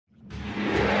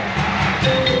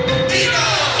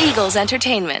Eagles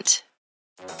Entertainment.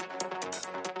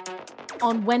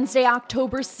 On Wednesday,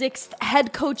 October 6th,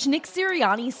 head coach Nick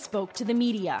Sirianni spoke to the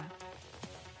media.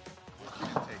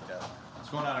 What's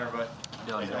going on, everybody?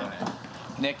 Doing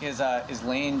Nick, is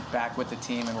Lane back with the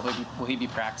team, and will he be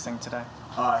practicing today?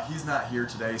 He's not here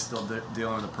today. He's still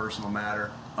dealing with a personal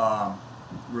matter.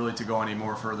 Really, to go any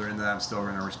more further into that, I'm still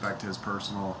going to respect his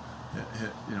personal,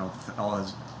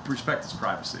 respect his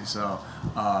privacy. So,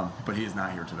 but he is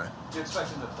not here today. Do you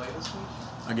expect him to play this week?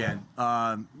 Again,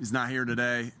 he's not here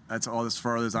today. That's all as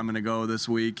far as I'm going to go this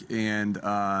week, and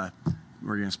we're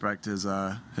going to respect his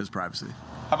privacy.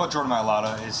 How about Jordan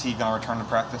Mailata? Is he going to return to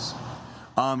practice?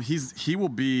 He will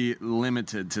be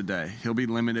limited today. He'll be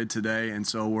limited today, and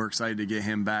so we're excited to get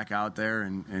him back out there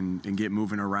and get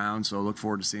moving around. So look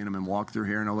forward to seeing him in walkthrough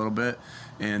here in a little bit,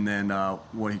 and then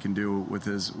what he can do with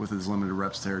his limited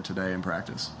reps there today in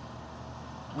practice.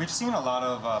 We've seen a lot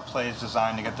of plays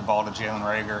designed to get the ball to Jalen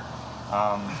Reagor.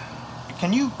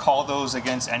 Can you call those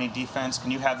against any defense?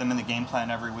 Can you have them in the game plan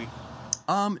every week?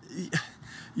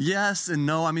 Yes and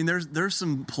no. I mean, there's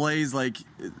some plays like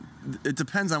it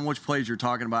depends on which plays you're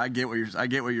talking about. I get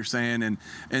what you're saying,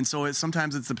 and so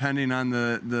sometimes it's depending on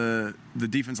the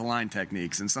defensive line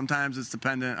techniques, and sometimes it's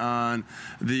dependent on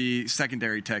the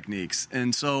secondary techniques,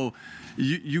 and so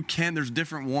you can. There's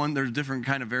different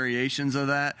kind of variations of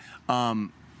that.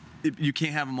 You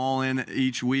can't have them all in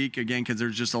each week, again, because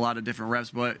there's just a lot of different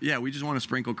reps. But, yeah, we just want to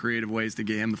sprinkle creative ways to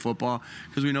get him the football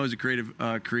because we know he's a creative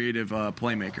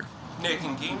playmaker. Nick,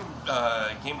 in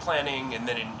game planning and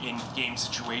then in game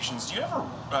situations, do you ever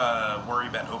worry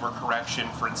about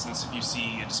overcorrection? For instance, if you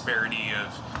see a disparity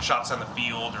of shots on the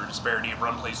field or disparity of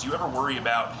run plays, do you ever worry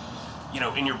about,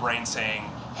 in your brain saying,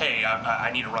 hey,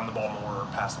 I need to run the ball more or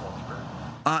pass the ball deeper?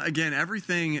 Again,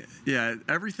 everything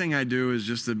I do is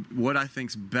just what I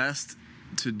think's best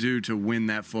to do to win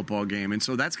that football game, and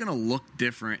so that's going to look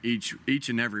different each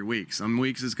and every week. Some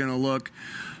weeks it's going to look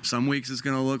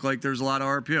like there's a lot of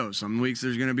RPOs. Some weeks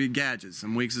there's going to be gadgets.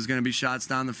 Some weeks it's going to be shots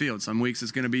down the field. Some weeks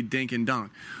it's going to be dink and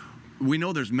dunk. We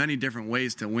know there's many different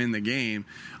ways to win the game,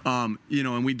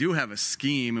 and we do have a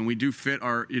scheme, and we do fit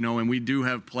our, and we do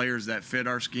have players that fit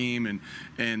our scheme,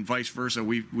 and vice versa.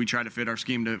 We try to fit our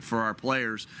scheme for our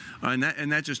players, and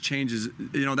that just changes.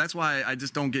 That's why I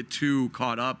just don't get too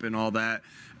caught up in all that,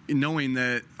 knowing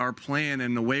that our plan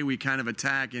and the way we kind of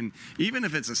attack, and even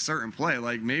if it's a certain play,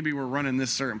 like maybe we're running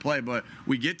this certain play, but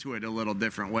we get to it a little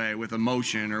different way with a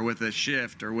motion or with a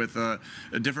shift or with a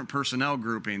different personnel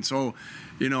grouping. So,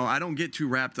 I don't get too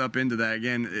wrapped up into that.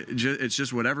 Again, it's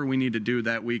just whatever we need to do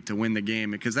that week to win the game,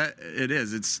 because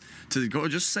it's to go,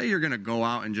 just say you're going to go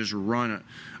out and just run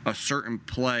a certain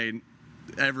play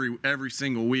every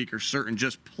single week, or certain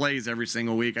just plays every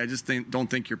single week. I just don't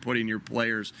think you're putting your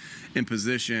players in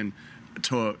position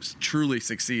to truly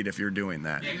succeed if you're doing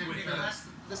that.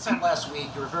 This time last week,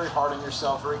 you were very hard on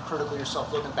yourself, very critical of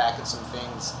yourself, looking back at some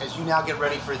things. As you now get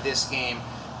ready for this game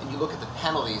and you look at the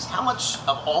penalties, how much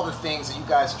of all the things that you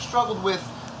guys have struggled with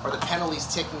are the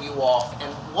penalties ticking you off,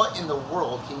 and what in the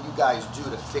world can you guys do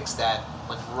to fix that,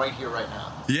 like right here, right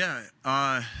now? Yeah,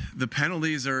 the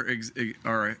penalties are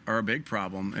a big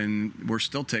problem, and we're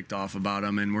still ticked off about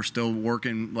them, and we're still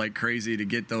working like crazy to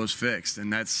get those fixed.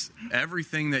 And that's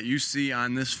everything that you see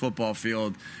on this football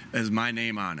field has my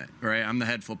name on it, right? I'm the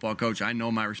head football coach. I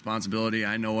know my responsibility.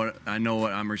 I know what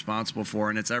I'm responsible for,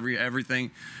 and it's every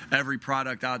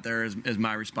product out there is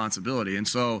my responsibility. And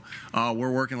so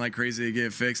we're working like crazy to get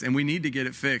it fixed, and we need to get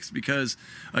it fixed because,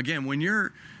 again, when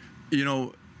you're,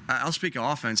 I'll speak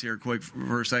offense here quick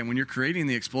for a second. When you're creating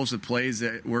the explosive plays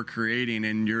that we're creating,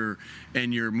 and you're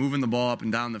moving the ball up and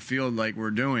down the field like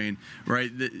we're doing, right?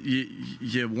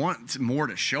 You want more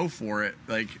to show for it,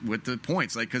 like with the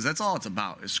points, like, because that's all it's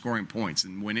about is scoring points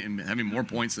and winning and having more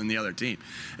points than the other team.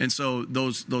 And so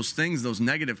those things, those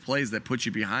negative plays that put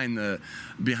you behind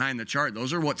the chart,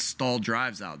 those are what stall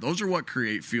drives out. Those are what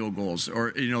create field goals,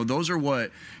 or those are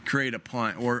what create a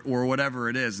punt or whatever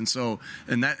it is. And so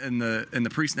the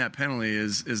pre-snap penalty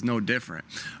is no different.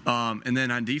 And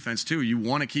then on defense too, you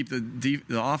want to keep the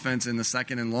offense in the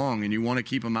second and long, and you want to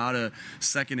keep them out of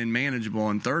second and manageable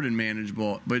and third and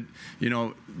manageable. But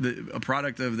a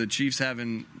product of the Chiefs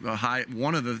having a high,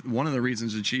 one of the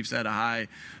reasons the Chiefs had a high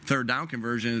third down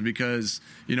conversion is because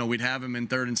we'd have them in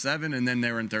 3rd and 7, and then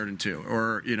they were in 3rd and 2,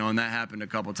 or and that happened a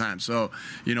couple times. So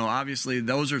obviously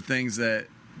those are things that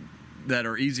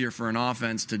are easier for an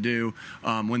offense to do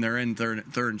when they're in third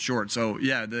and short. So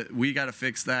yeah, we got to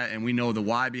fix that, and we know the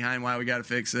why behind why we got to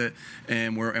fix it,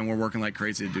 and we're working like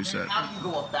crazy to do so.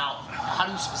 How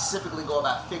do you specifically go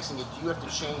about fixing it? Do you have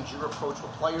to change your approach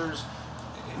with players?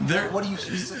 What do you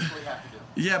specifically have to do?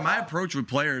 Yeah, my approach with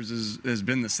players has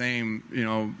been the same,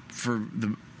 for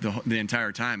the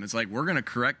entire time. It's like we're going to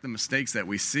correct the mistakes that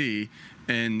we see,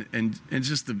 and it's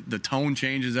just the tone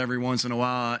changes every once in a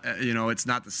while. It's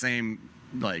not the same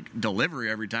delivery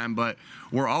every time, but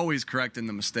we're always correcting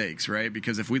the mistakes, right?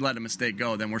 Because if we let a mistake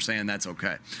go, then we're saying that's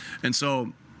okay. And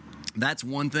so that's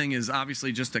one thing, is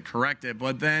obviously just to correct it,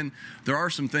 but then there are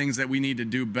some things that we need to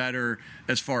do better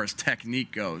as far as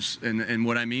technique goes. And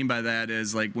what I mean by that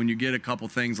is, when you get a couple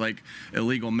things like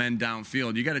illegal men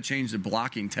downfield, you got to change the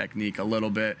blocking technique a little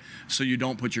bit so you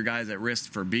don't put your guys at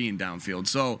risk for being downfield.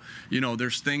 So,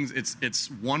 there's things,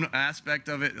 it's one aspect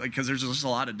of it, because there's just a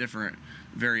lot of different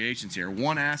variations here.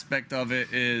 One aspect of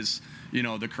it is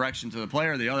the correction to the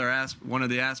player. The other one of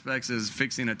the aspects is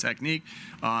fixing a technique.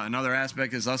 Another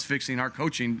aspect is us fixing our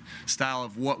coaching style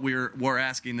of what we're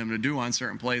asking them to do on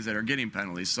certain plays that are getting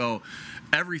penalties. So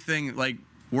everything,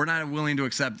 we're not willing to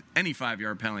accept any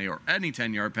 5-yard penalty or any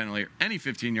 10-yard penalty or any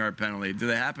 15-yard penalty. Do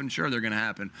they happen? Sure, they're going to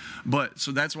happen. But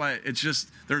so that's why it's just,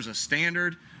 there's a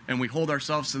standard, and we hold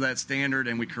ourselves to that standard,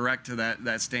 and we correct to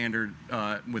that standard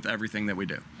with everything that we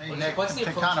do. Hey, Nick,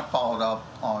 to kind of follow up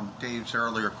on Dave's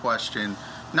earlier question,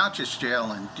 not just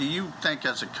Jalen, do you think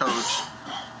as a coach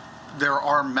there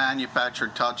are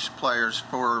manufactured touch players,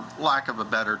 for lack of a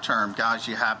better term, guys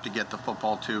you have to get the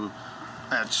football to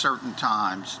at certain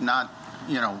times, not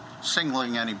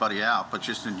singling anybody out, but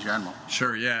just in general?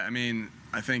 Sure, yeah. I mean,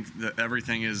 I think that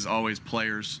everything is always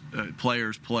players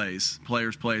plays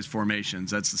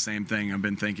formations. That's the same thing I've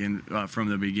been thinking from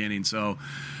the beginning. So,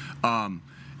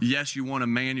 yes, you want to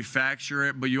manufacture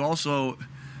it, but you also,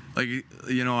 I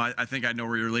think I know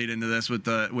where you're leading to this with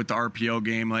the RPO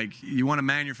game. You want to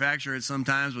manufacture it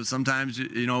sometimes, but sometimes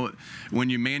when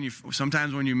you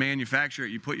manufacture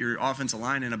it, you put your offensive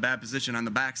line in a bad position on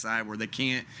the backside where they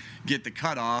can't get the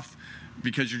cutoff,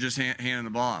 because you're just handing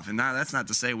the ball off. And now that's not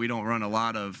to say we don't run a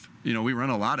lot of, we run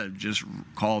a lot of just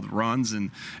called runs, and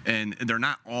they're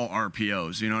not all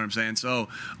RPOs, you know what I'm saying? So,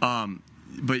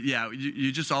 but yeah,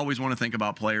 you just always want to think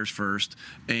about players first.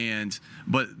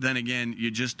 But then again,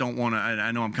 you just don't want to,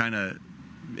 I know I'm kind of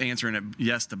answering it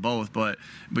yes to both, but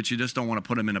you just don't want to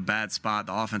put them in a bad spot,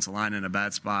 the offensive line in a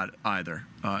bad spot either,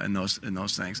 in those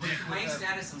things. With Wayne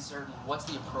status uncertain, what's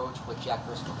the approach with Jack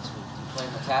Driscoll this week? Do you play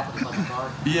him a tackle? Do you play him a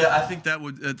guard? Yeah, I think that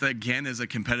would, again, is a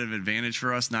competitive advantage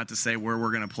for us, not to say where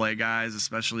we're going to play guys,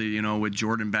 especially, with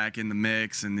Jordan back in the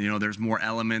mix, and, there's more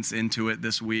elements into it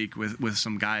this week with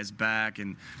some guys back,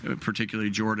 and particularly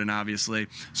Jordan, obviously.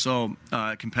 So,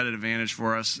 competitive advantage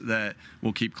for us that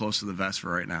we'll keep close to the vest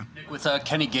for right now. With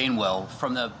Kenny Gainwell,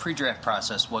 from the pre-draft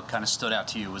process, what kind of stood out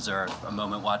to you? Was there a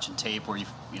moment watching tape where you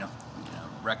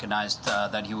recognized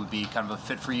that he would be kind of a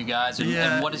fit for you guys?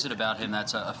 And what is it about him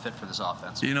that's a fit for this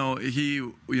offense? We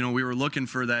were looking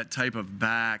for that type of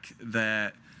back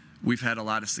that we've had a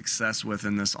lot of success with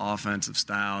in this offensive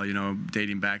style,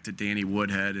 dating back to Danny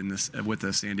Woodhead with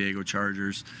the San Diego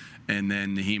Chargers, and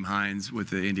then Nyheim Hines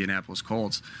with the Indianapolis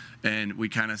Colts. And we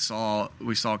saw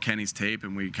Kenny's tape,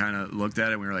 and we kind of looked at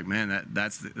it, and we were like, man,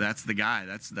 that's the guy.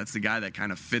 That's the guy that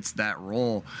kind of fits that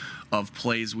role of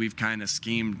plays we've kind of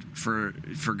schemed for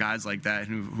guys like that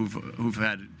who've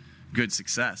had good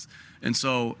success. And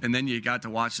then you got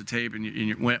to watch the tape,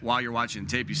 and while you're watching the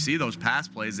tape, you see those pass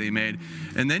plays they made,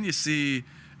 and then you see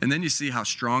how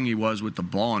strong he was with the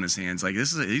ball in his hands.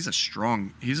 He's a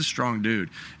strong dude,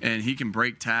 and he can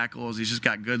break tackles. He's just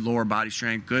got good lower body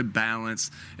strength, good balance,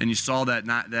 and you saw that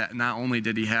not only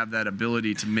did he have that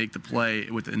ability to make the play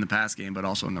in the pass game, but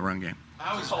also in the run game.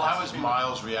 How has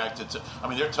Miles reacted to? I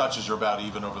mean, their touches are about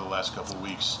even over the last couple of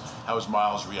weeks. How has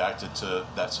Miles reacted to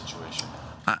that situation?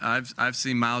 I've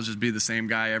seen Miles just be the same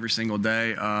guy every single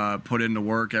day, put into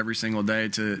work every single day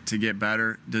to get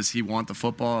better. Does he want the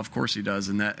football? Of course he does,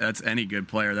 and that's any good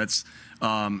player. That's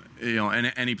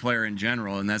any player in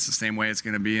general, and that's the same way it's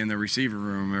going to be in the receiver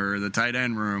room or the tight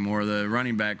end room or the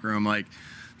running back room.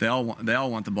 They all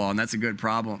want the ball, and that's a good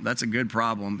problem. That's a good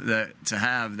problem to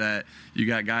have, that you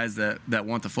got guys that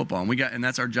want the football, and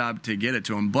that's our job to get it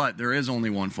to them. But there is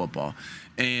only one football,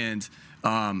 and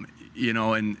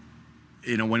when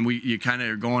you kind of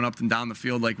are going up and down the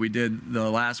field like we did the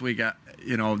last week,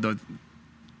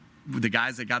 the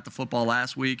guys that got the football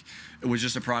last week, it was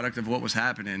just a product of what was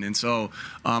happening. And so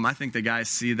I think the guys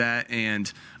see that,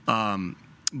 and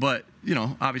but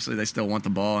obviously they still want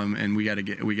the ball, and we got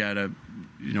to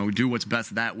do what's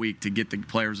best that week to get the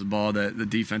players the ball that the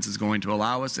defense is going to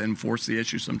allow us, and force the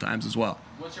issue sometimes as well.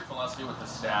 What's your philosophy with the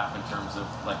staff in terms of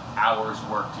hours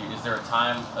worked? Is there a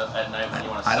time at night when you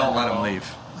want to? I don't let them leave.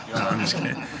 No, I'm just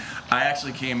kidding. I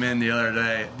actually came in the other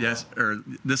day,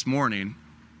 this morning,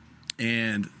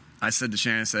 And I said to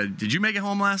Shannon, I said, "Did you make it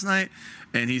home last night?"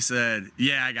 And he said,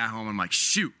 "Yeah, I got home." I'm like,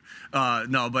 "Shoot."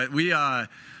 No, but we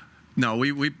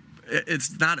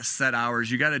it's not a set hours.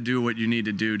 You got to do what you need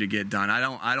to do to get done.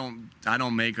 I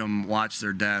don't make them watch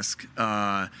their desk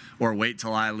or wait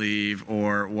till I leave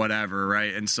or whatever,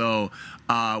 right? And so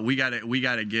we got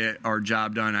to get our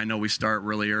job done. I know we start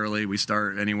really early. We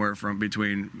start anywhere from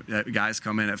between guys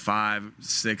come in at 5,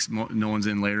 6. No one's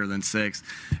in later than 6,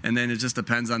 and then it just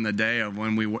depends on the day of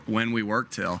when we work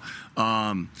till.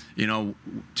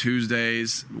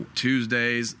 Tuesdays,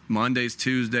 Mondays,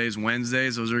 Tuesdays,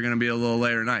 Wednesdays. Those are going to be a little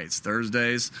later nights.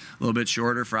 Thursdays a little bit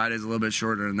shorter. Fridays a little bit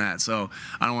shorter than that. So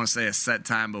I don't want to say a set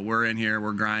time, but we're in here,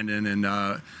 we're grinding, and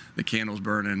the candle's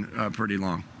burning pretty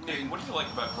long. Nick, what do you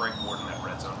like about Greg Ward in that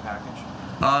red zone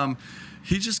package?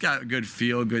 He just got a good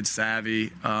feel, good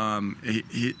savvy.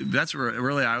 That's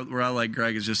where I like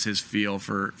Greg is just his feel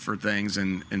for things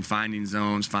and finding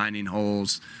zones, finding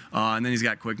holes, and then he's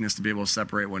got quickness to be able to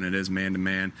separate when it is man to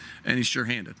man, and he's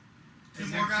sure-handed. Has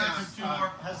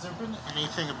there been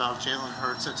anything about Jalen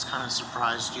Hurts that's kind of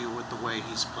surprised you with the way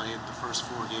he's played the first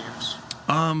 4 games?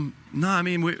 No, I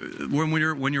mean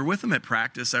when you're with him at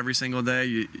practice every single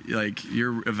day,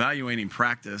 you're evaluating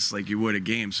practice like you would a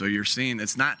game. So you're seeing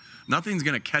nothing's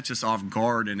going to catch us off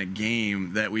guard in a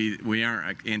game that we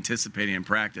aren't anticipating in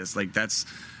practice. Like that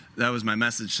was my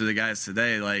message to the guys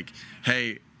today. Like,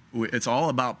 hey, it's all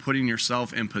about putting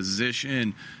yourself in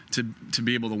position to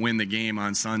be able to win the game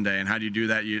on Sunday. And how do you do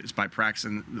that? It's by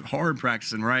practicing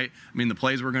right. I mean, the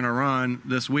plays we're going to run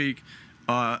this week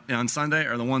on Sunday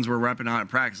are the ones we're repping out in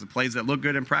practice. The plays that look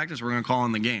good in practice, we're going to call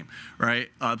in the game, right?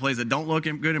 Plays that don't look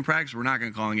good in practice, we're not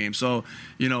going to call in the game. So,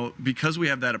 because we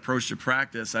have that approach to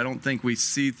practice, I don't think we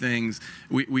see things.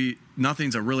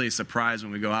 Nothing's really a surprise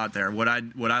when we go out there. What I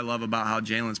love about how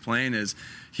Jalen's playing is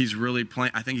he's really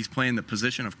playing. I think he's playing the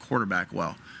position of quarterback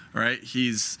well, right?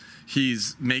 He's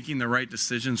making the right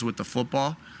decisions with the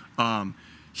football.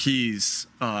 He's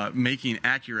making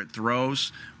accurate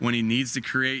throws when he needs to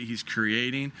create. He's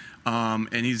creating,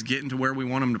 and he's getting to where we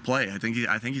want him to play. I think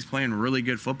he's playing really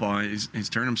good football. He's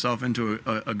turned himself into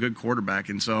a good quarterback,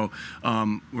 and so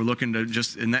we're looking to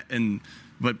just in that.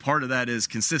 But part of that is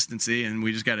consistency, and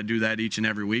we just got to do that each and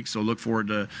every week. So look forward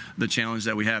to the challenge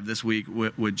that we have this week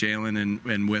with Jalen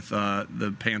and with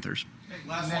the Panthers.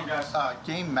 Last one, guys.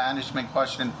 Game management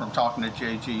question from talking to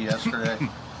JG yesterday.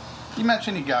 You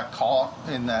mentioned he got caught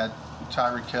in that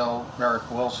Tyreek Hill, Eric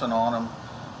Wilson on him.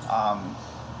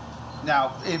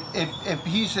 Now, if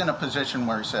he's in a position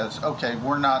where he says, okay,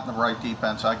 we're not in the right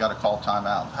defense, I got to call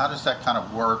timeout, how does that kind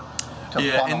of work?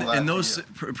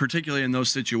 Particularly in those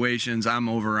situations, I'm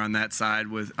over on that side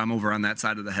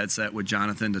of the headset with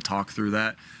Jonathan to talk through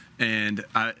that. And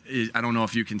I don't know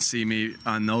if you can see me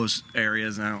on those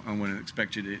areas. I wouldn't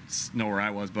expect you to know where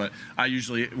I was, but I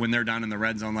usually, when they're down in the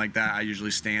red zone like that, I usually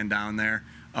stand down there.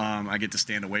 I get to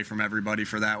stand away from everybody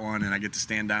for that one, and I get to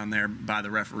stand down there by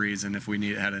the referees. And if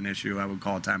we had an issue, I would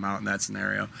call a timeout in that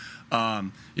scenario.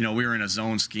 We were in a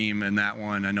zone scheme in that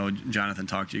one. I know Jonathan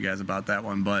talked to you guys about that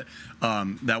one, but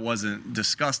that wasn't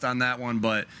discussed on that one.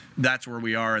 But that's where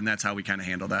we are, and that's how we kind of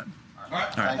handle that. All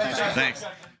right. Thanks.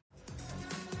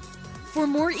 For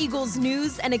more Eagles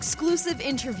news and exclusive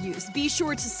interviews, be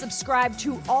sure to subscribe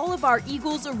to all of our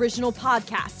Eagles original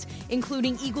podcasts,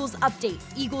 including Eagles Update,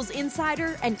 Eagles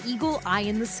Insider, and Eagle Eye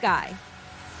in the Sky.